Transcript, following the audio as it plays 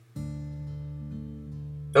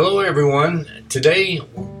Hello, everyone. Today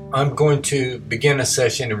I'm going to begin a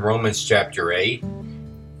session in Romans chapter 8,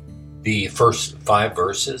 the first 5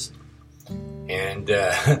 verses. And,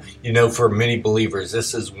 for many believers,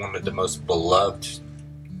 this is one of the most beloved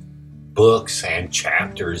books and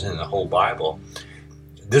chapters in the whole Bible.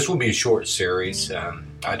 This will be a short series.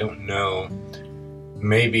 I don't know,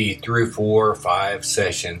 maybe 3 or 4 or 5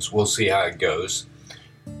 sessions. We'll see how it goes.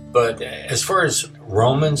 But as far as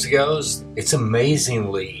Romans goes, it's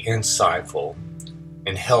amazingly insightful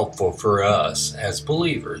and helpful for us as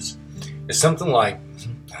believers. It's something like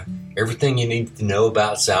everything you need to know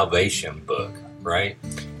about salvation book, right?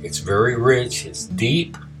 It's very rich, it's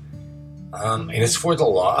deep, and it's for the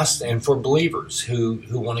lost and for believers who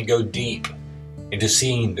want to go deep into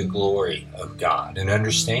seeing the glory of God and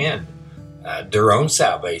understand their own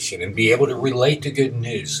salvation and be able to relate the good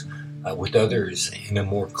news with others in a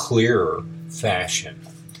more clearer fashion.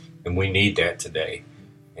 And we need that today.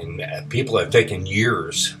 And people have taken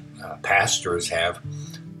years, pastors have,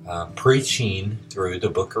 preaching through the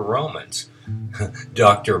book of Romans.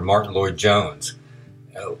 Dr. Martin Lloyd-Jones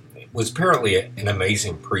was apparently an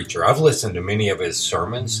amazing preacher. I've listened to many of his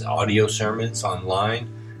sermons, audio sermons online.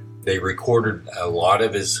 They recorded a lot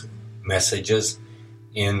of his messages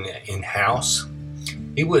in-house.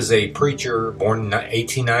 He was a preacher born in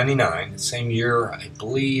 1899, the same year I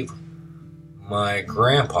believe my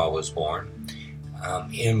grandpa was born,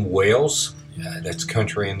 in Wales. That's a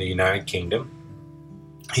country in the United Kingdom.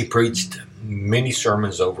 He preached many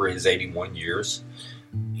sermons over his 81 years,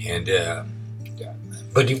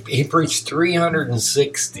 but he preached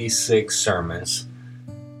 366 sermons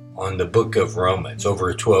on the book of Romans over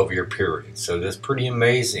a 12-year period. So that's pretty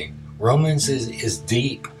amazing. Romans is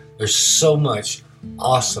deep. There's so much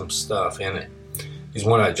awesome stuff in it. He's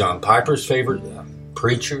one of John Piper's favorite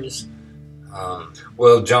preachers.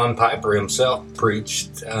 John Piper himself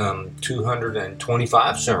preached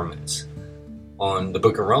 225 sermons on the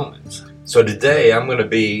book of Romans. So today I'm going to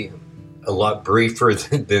be a lot briefer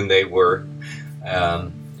than they were.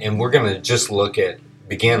 And we're going to just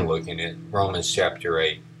begin looking at Romans chapter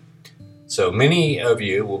 8. So many of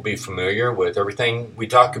you will be familiar with everything we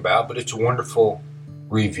talk about, but it's a wonderful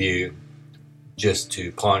review just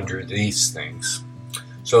to ponder these things.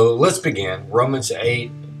 So let's begin. Romans 8,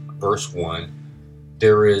 verse 1.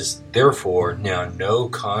 There is therefore now no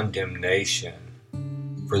condemnation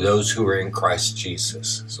for those who are in Christ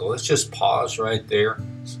Jesus. So let's just pause right there.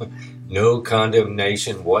 No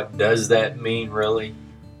condemnation. What does that mean, really?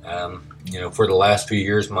 For the last few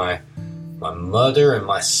years, my mother and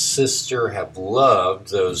my sister have loved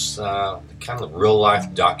those kind of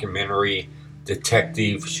real-life documentary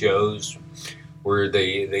detective shows where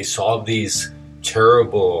they solve these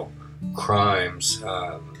terrible crimes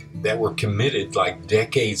that were committed like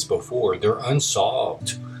decades before. They're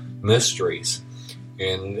unsolved mysteries.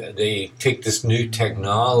 And they take this new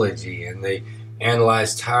technology and they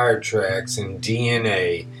analyze tire tracks and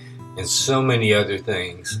DNA and so many other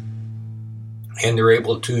things. And they're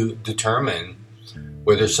able to determine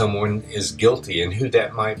whether someone is guilty and who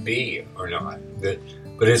that might be or not.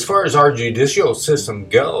 But as far as our judicial system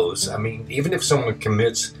goes, even if someone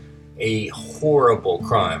commits a horrible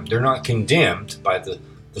crime, they're not condemned by the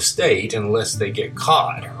state unless they get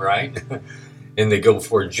caught, right? And they go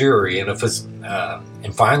before a jury, and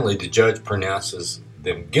finally the judge pronounces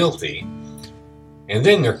them guilty, and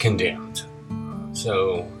then they're condemned.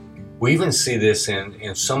 So we even see this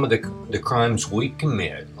in some of the crimes we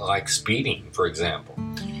commit, like speeding, for example.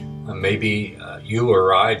 Maybe you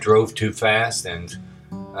or I drove too fast and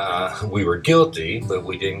we were guilty, but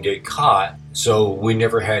we didn't get caught, so we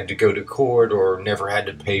never had to go to court or never had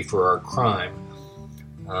to pay for our crime.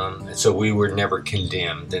 And so we were never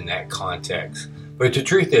condemned in that context. But the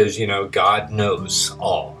truth is, God knows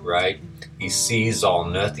all, right? He sees all.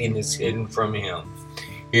 Nothing is hidden from him.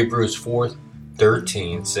 Hebrews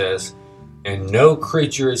 4:13 says, "And no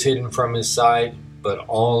creature is hidden from his sight, but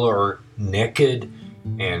all are naked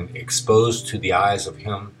and exposed to the eyes of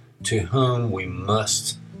him to whom we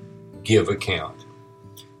must give account."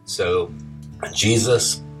 So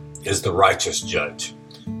Jesus is the righteous judge,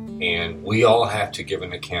 and we all have to give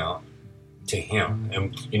an account to him.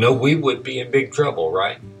 And we would be in big trouble,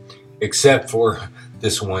 right? Except for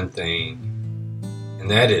this one thing, and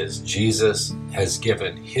that is Jesus has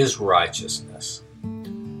given his righteousness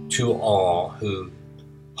to all who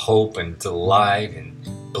hope and delight and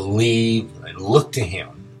believe and look to him.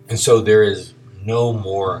 And so there is no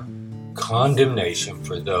more condemnation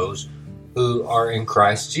for those who are in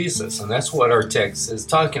Christ Jesus. And that's what our text is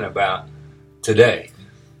talking about today.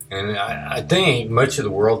 And I think much of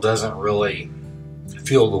the world doesn't really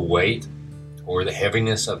feel the weight or the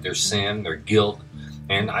heaviness of their sin, their guilt.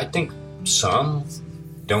 And I think some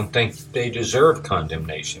don't think they deserve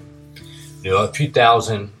condemnation. A few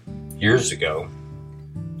thousand years ago,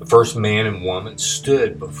 the first man and woman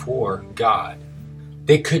stood before God.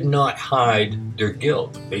 They could not hide their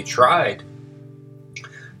guilt. They tried.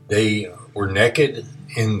 They were naked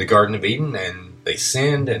in the Garden of Eden, and they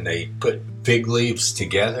sinned, and they put fig leaves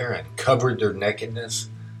together and covered their nakedness.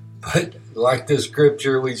 But like the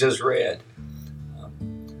scripture we just read,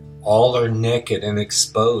 all are naked and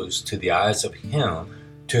exposed to the eyes of Him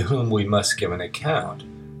to whom we must give an account.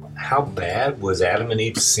 How bad was Adam and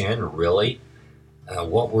Eve's sin, really?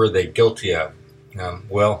 What were they guilty of?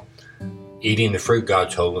 Well, eating the fruit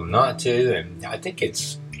God told them not to, and I think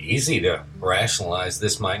it's easy to rationalize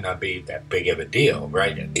this might not be that big of a deal,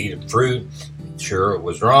 right? Eating fruit, sure, it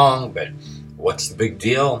was wrong, but what's the big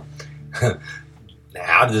deal?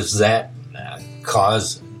 How does that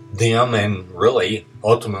cause them and really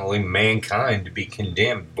ultimately mankind to be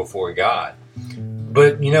condemned before God?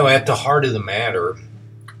 But, at the heart of the matter,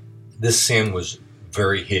 this sin was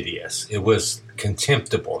very hideous. It was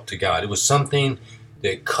contemptible to God. It was something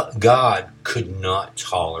that God could not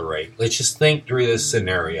tolerate. Let's just think through this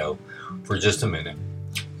scenario for just a minute.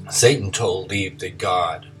 Satan told Eve that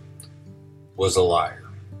God was a liar.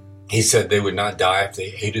 He said they would not die if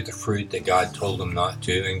they ate of the fruit that God told them not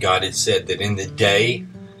to. And God had said that in the day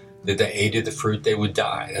that they ate of the fruit, they would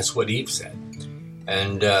die. That's what Eve said.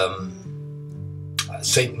 And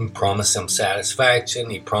Satan promised them satisfaction.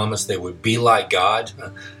 He promised they would be like God.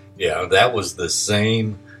 That was the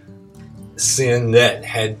same sin that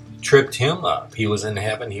had tripped him up. He was in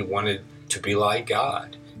heaven. He wanted to be like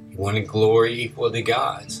God. He wanted glory equal to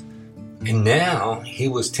God's. And now he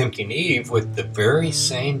was tempting Eve with the very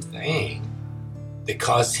same thing that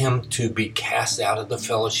caused him to be cast out of the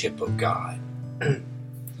fellowship of God.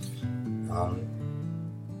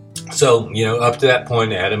 So, up to that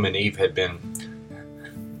point, Adam and Eve had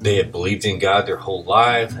believed in God their whole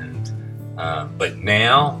life, but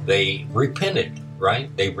now they repented,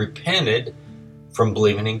 right? They repented from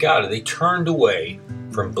believing in God. They turned away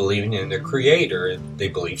from believing in their Creator, and they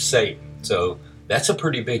believed Satan. So that's a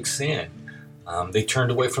pretty big sin. They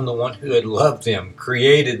turned away from the one who had loved them,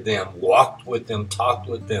 created them, walked with them, talked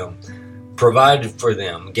with them, provided for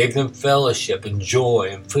them, gave them fellowship and joy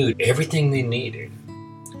and food, everything they needed.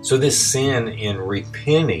 So this sin in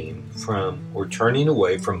repenting from or turning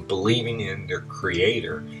away from believing in their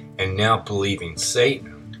Creator and now believing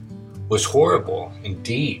Satan was horrible and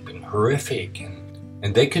deep and horrific,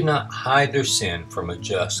 and they could not hide their sin from a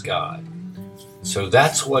just God. So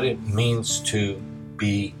that's what it means to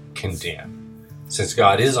be condemned. Since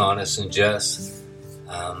God is honest and just,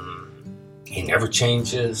 He never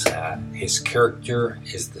changes. His character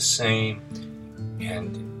is the same,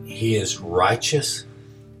 and He is righteous.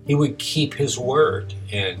 He would keep His word,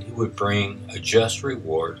 and He would bring a just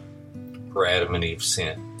reward for Adam and Eve's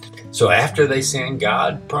sin. So after they sinned,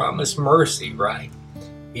 God promised mercy, right?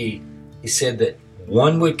 He said that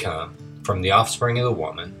one would come from the offspring of the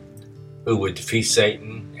woman who would defeat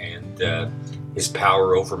Satan and his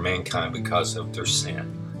power over mankind because of their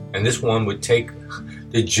sin. And this one would take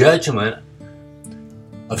the judgment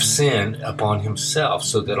of sin upon himself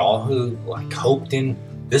so that all who hoped in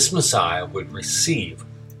this Messiah would receive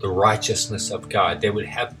the righteousness of God. They would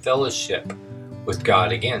have fellowship with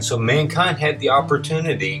God again. So mankind had the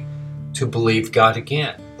opportunity to believe God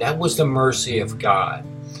again. That was the mercy of God.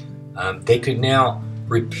 They could now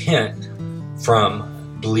repent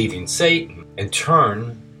from believing Satan and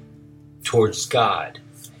turn towards God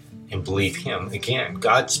and believe Him again.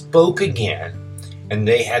 God spoke again, and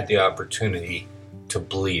they had the opportunity to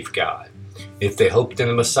believe God. If they hoped in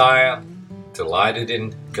the Messiah, delighted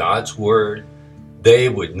in God's word, they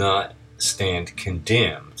would not stand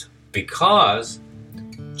condemned because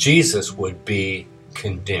Jesus would be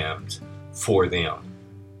condemned for them.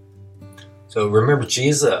 So remember,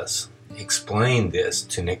 Jesus explained this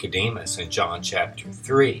to Nicodemus in John chapter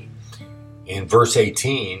 3. In verse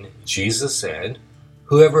 18, Jesus said,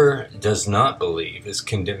 "Whoever does not believe is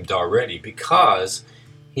condemned already because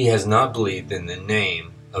he has not believed in the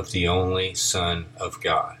name of the only Son of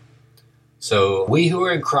God." So we who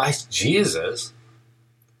are in Christ Jesus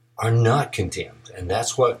are not condemned, and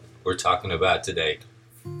that's what we're talking about today.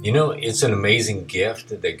 It's an amazing gift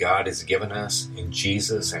that God has given us in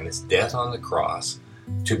Jesus and His death on the cross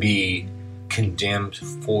to be condemned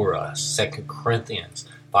for us. 2 Corinthians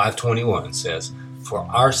 5:21 says, "For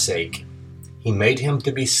our sake He made Him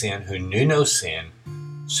to be sin who knew no sin,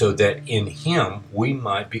 so that in Him we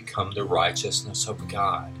might become the righteousness of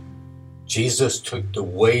God." Jesus took the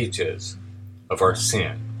wages of our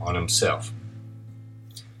sin on Himself.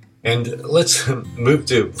 And let's move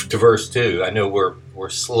to verse 2. I know we're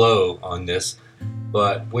slow on this,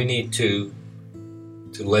 but we need to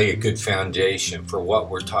lay a good foundation for what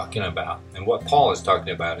we're talking about and what Paul is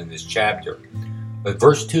talking about in this chapter. But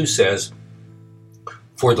verse 2 says,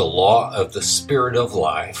 "For the law of the Spirit of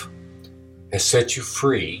life has set you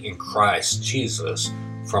free in Christ Jesus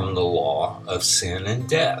from the law of sin and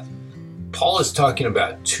death." Paul is talking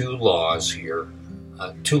about two laws here,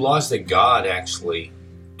 two laws that God actually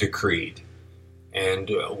decreed.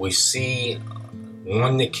 And we see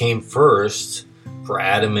one that came first for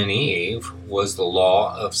Adam and Eve was the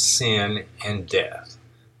law of sin and death.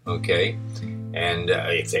 Okay? And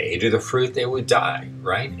if they ate of the fruit, they would die,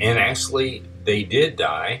 right? And actually, they did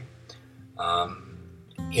die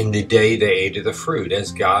in the day they ate of the fruit,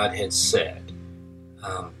 as God had said.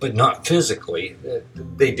 But not physically.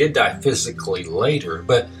 They did die physically later,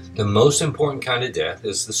 but the most important kind of death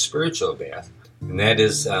is the spiritual death, and that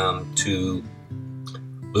is to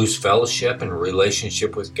lose fellowship and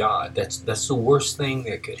relationship with God. That's the worst thing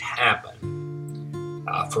that could happen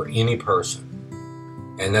for any person,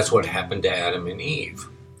 and that's what happened to Adam and Eve.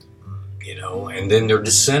 And then their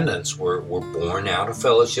descendants were born out of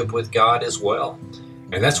fellowship with God as well,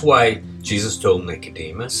 and that's why Jesus told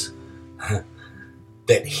Nicodemus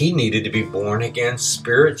that he needed to be born again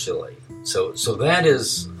spiritually. So that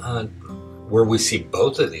is where we see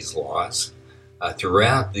both of these laws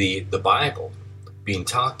throughout the Bible being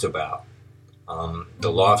talked about.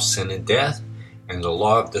 The law of sin and death and the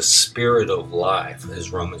law of the Spirit of life,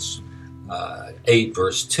 as Romans 8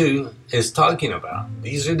 verse 2 is talking about.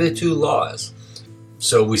 These are the two laws.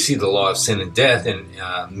 So we see the law of sin and death in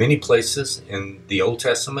many places in the Old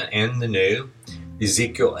Testament and the New.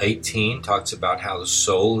 Ezekiel 18 talks about how the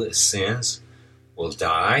soul that sins will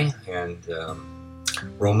die, and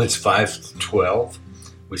Romans 5:12,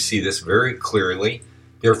 we see this very clearly.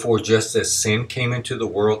 "Therefore, just as sin came into the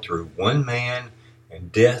world through one man,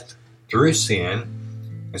 and death through sin,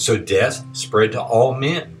 and so death spread to all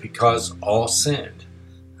men because all sinned."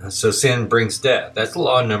 So sin brings death. That's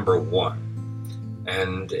law number one.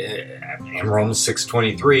 And in Romans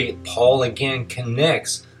 6:23, Paul again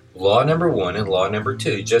connects law number one and law number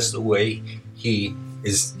two, just the way he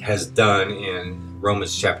has done in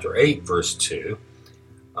Romans chapter 8, verse 2.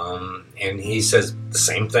 And he says the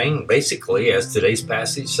same thing, basically, as today's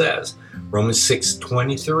passage says. Romans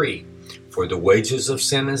 6:23, "For the wages of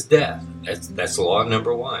sin is death." That's law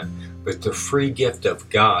number one. "But the free gift of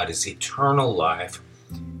God is eternal life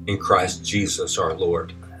in Christ Jesus our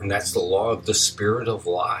Lord." And that's the law of the Spirit of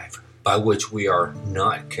life, by which we are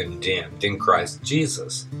not condemned in Christ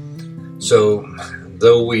Jesus. So,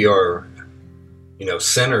 though we are,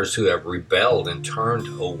 sinners who have rebelled and turned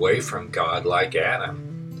away from God like Adam,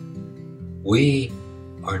 we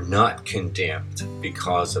are not condemned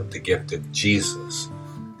because of the gift of Jesus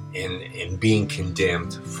and being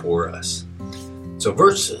condemned for us. So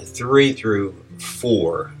verse 3 through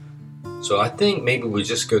 4. So I think maybe we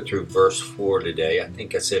just go through verse 4 today. I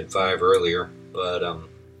think I said 5 earlier, but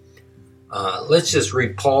let's just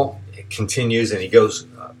read. Paul continues and he goes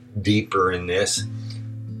deeper in this.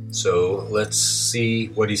 So let's see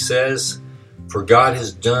what he says. "For God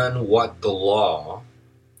has done what the law,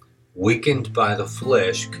 weakened by the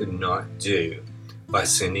flesh, could not do, by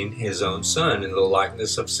sending his own Son in the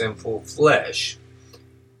likeness of sinful flesh.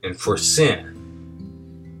 And for sin,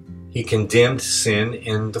 he condemned sin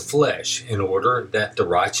in the flesh, in order that the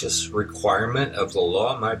righteous requirement of the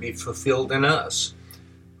law might be fulfilled in us,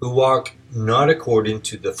 who walk not according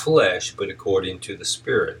to the flesh, but according to the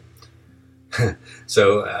Spirit."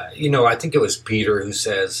 So, I think it was Peter who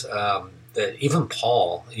says that even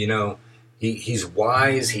Paul, he's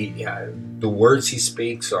wise. The words he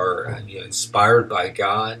speaks are inspired by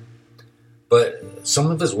God, but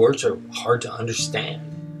some of his words are hard to understand.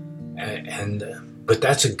 But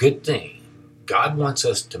that's a good thing. God wants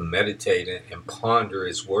us to meditate and ponder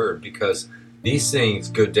his word, because these things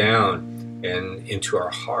go down and into our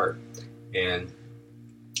heart, and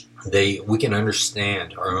we can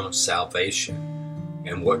understand our own salvation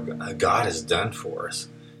and what God has done for us.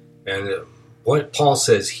 And what Paul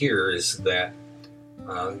says here is that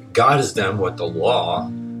God has done what the law,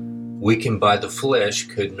 weakened by the flesh,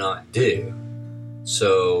 could not do.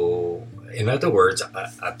 So, in other words,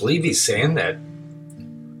 I believe he's saying that,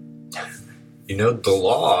 the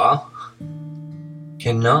law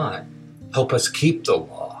cannot help us keep the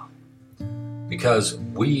law, because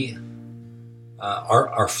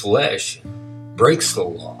our flesh breaks the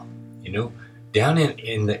law. Down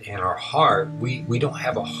in our heart, we don't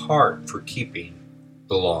have a heart for keeping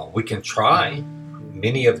the law. We can try.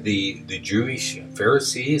 Many of the Jewish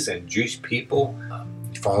Pharisees and Jewish people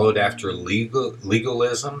followed after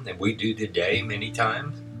legalism, and we do today many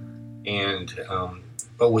times. And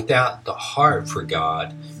but without the heart for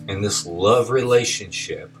God and this love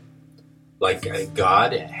relationship, like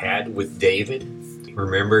God had with David.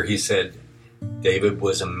 Remember, he said David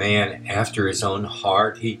was a man after his own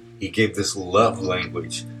heart. He gave this love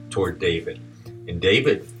language toward David. And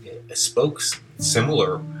David spoke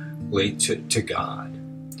similarly to God.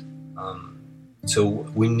 So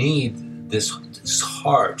we need this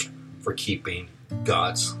heart for keeping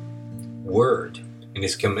God's word and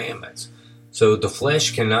his commandments. So the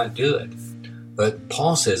flesh cannot do it. But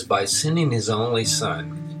Paul says, by sending his only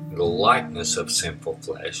son in the likeness of sinful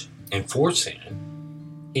flesh, and for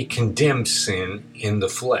sin, he condemned sin in the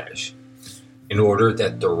flesh, in order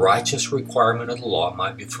that the righteous requirement of the law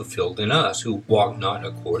might be fulfilled in us, who walk not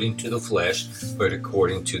according to the flesh, but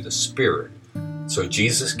according to the Spirit. So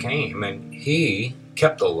Jesus came and he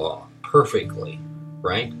kept the law perfectly,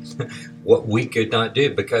 right? What we could not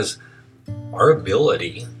do, because our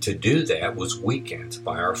ability to do that was weakened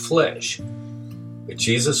by our flesh. But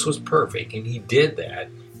Jesus was perfect, and he did that.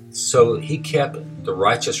 So he kept the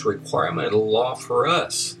righteous requirement of the law for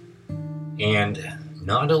us. And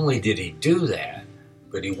not only did he do that,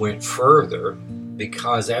 but he went further,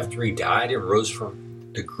 because after he died and rose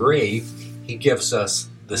from the grave, he gives us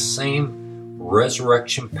the same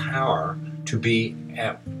resurrection power to be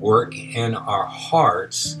at work in our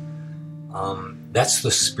hearts. That's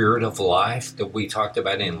the spirit of life that we talked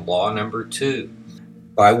about in law number 2,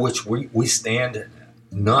 by which we stand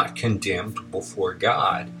not condemned before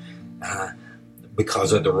God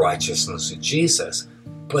because of the righteousness of Jesus.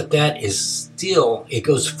 But that is still, it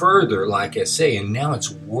goes further, like I say, and now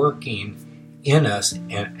it's working in us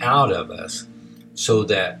and out of us so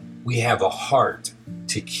that we have a heart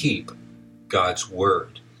to keep God's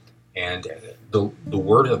word. And the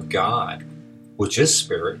word of God, which is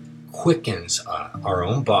spirit, quickens our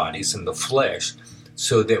own bodies and the flesh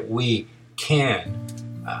so that we can,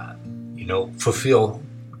 fulfill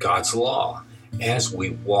God's law as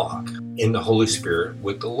we walk in the Holy Spirit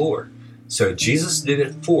with the Lord. So Jesus did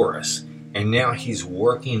it for us, and now he's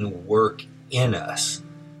working work in us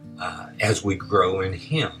as we grow in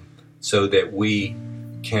him so that we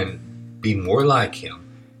can be more like him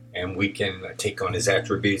and we can take on his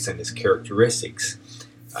attributes and his characteristics.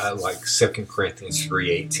 Like 2 Corinthians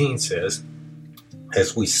 3:18 says,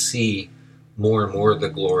 as we see more and more of the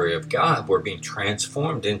glory of God, we're being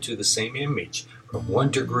transformed into the same image from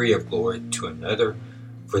one degree of glory to another.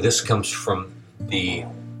 For this comes from the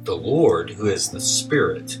Lord, who is the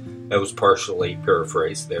Spirit. That was partially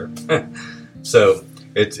paraphrased there. So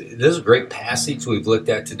this is a great passage we've looked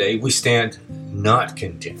at today. We stand not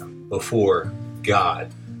condemned before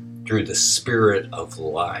God through the Spirit of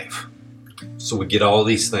life. So we get all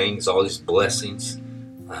these things, all these blessings,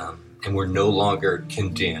 and we're no longer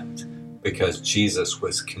condemned because Jesus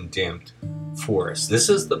was condemned for us. This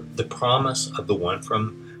is the promise of the one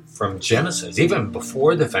from Genesis, even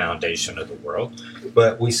before the foundation of the world.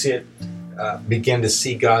 But we see it, begin to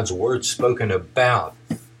see God's word spoken about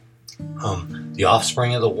the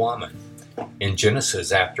offspring of the woman in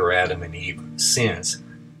Genesis after Adam and Eve sins.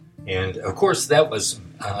 And of course, that was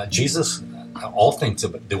Jesus. All things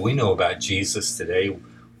that we know about Jesus today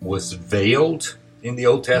was veiled in the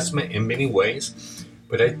Old Testament in many ways.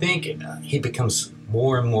 But I think he becomes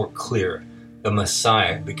more and more clear. The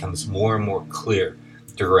Messiah becomes more and more clear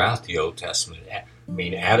throughout the Old Testament. I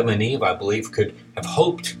mean, Adam and Eve, I believe, could have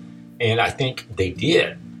hoped, and I think they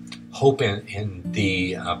did, hope in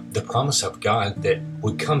the promise of God that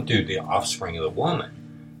would come through the offspring of the woman.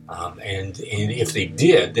 And if they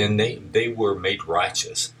did, then they were made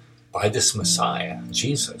righteous by this Messiah,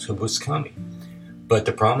 Jesus, who was coming. But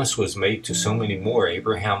the promise was made to so many more: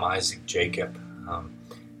 Abraham, Isaac, Jacob,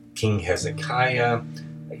 King Hezekiah,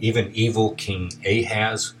 even evil King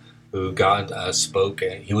Ahaz, who God spoke.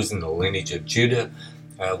 He was in the lineage of Judah,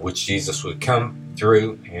 which Jesus would come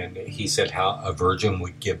through, and he said how a virgin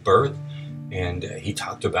would give birth, and he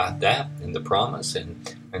talked about that in the promise,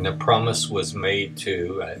 and the promise was made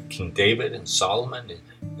to King David and Solomon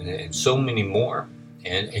and so many more,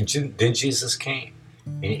 and then Jesus came,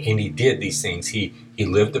 and he did these things. He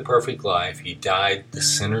lived the perfect life. He died the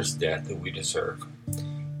sinner's death that we deserve,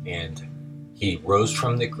 and he rose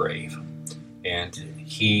from the grave, and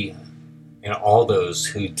he and all those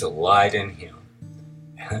who delight in him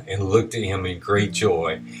and looked at him in great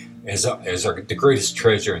joy as the greatest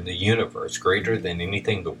treasure in the universe, greater than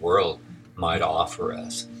anything the world might offer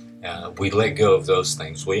us. We let go of those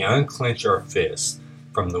things. We unclench our fists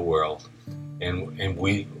from the world, and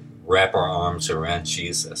we wrap our arms around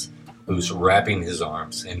Jesus. who's wrapping his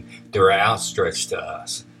arms, and they're outstretched to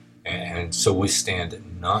us. And so we stand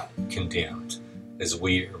not condemned as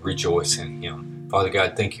we rejoice in him. Father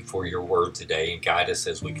God, thank you for your word today, and guide us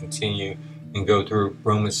as we continue and go through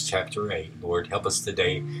Romans chapter 8. Lord, help us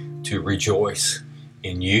today to rejoice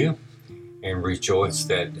in you and rejoice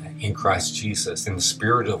that in Christ Jesus, in the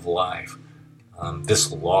Spirit of life,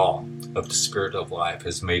 this law of the Spirit of life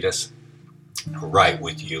has made us right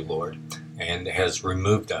with you, Lord, and has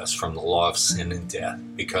removed us from the law of sin and death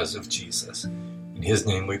because of Jesus. In his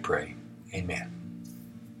name we pray. Amen.